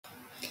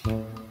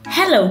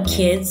Hello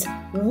kids,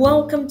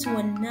 welcome to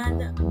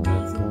another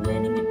amazing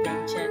learning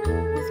adventure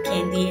with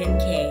Candy and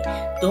Kay.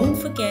 Don't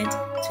forget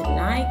to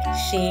like,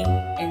 share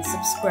and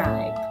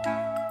subscribe.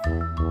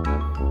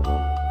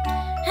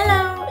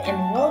 Hello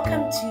and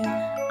welcome to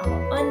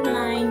our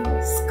online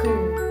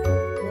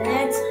school.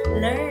 Let's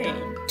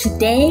learn.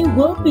 Today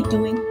we'll be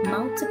doing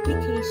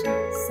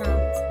multiplication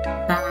sums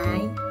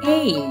by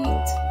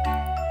 8.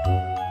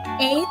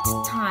 8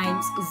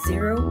 times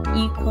 0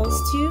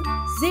 equals to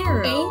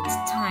 0. 8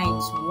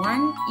 times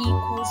 1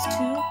 equals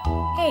to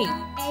 8.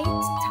 8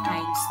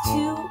 times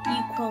 2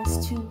 equals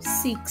to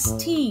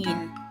 16.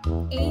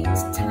 8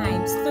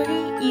 times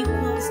 3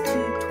 equals to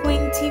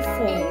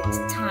 24.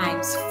 8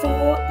 times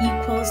 4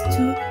 equals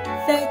to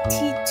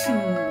 32.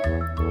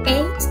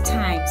 8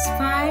 times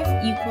 5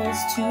 equals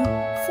to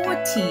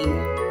 14.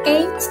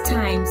 8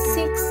 times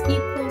 6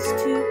 equals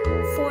to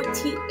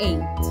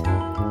 48.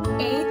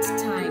 8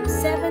 times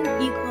 7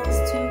 equals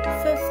to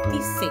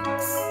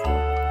 56.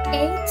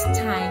 8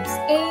 times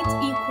 8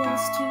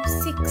 equals to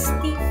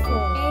 64.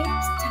 8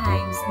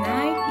 times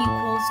 9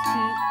 equals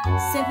to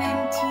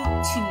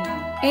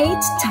 72. 8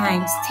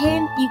 times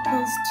 10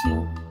 equals to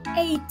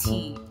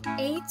 80.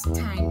 8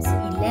 times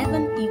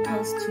 11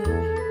 equals to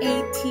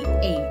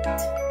 88.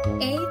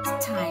 8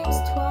 times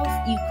 12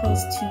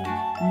 equals to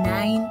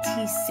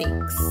 96.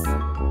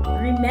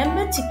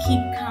 Remember to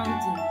keep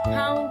counting.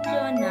 Count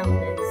your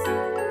numbers.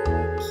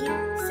 Keep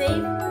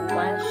safe,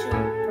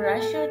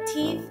 brush your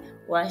teeth,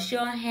 wash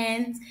your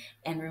hands,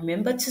 and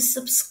remember to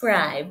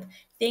subscribe.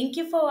 Thank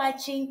you for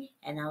watching,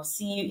 and I'll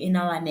see you in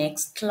our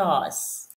next class.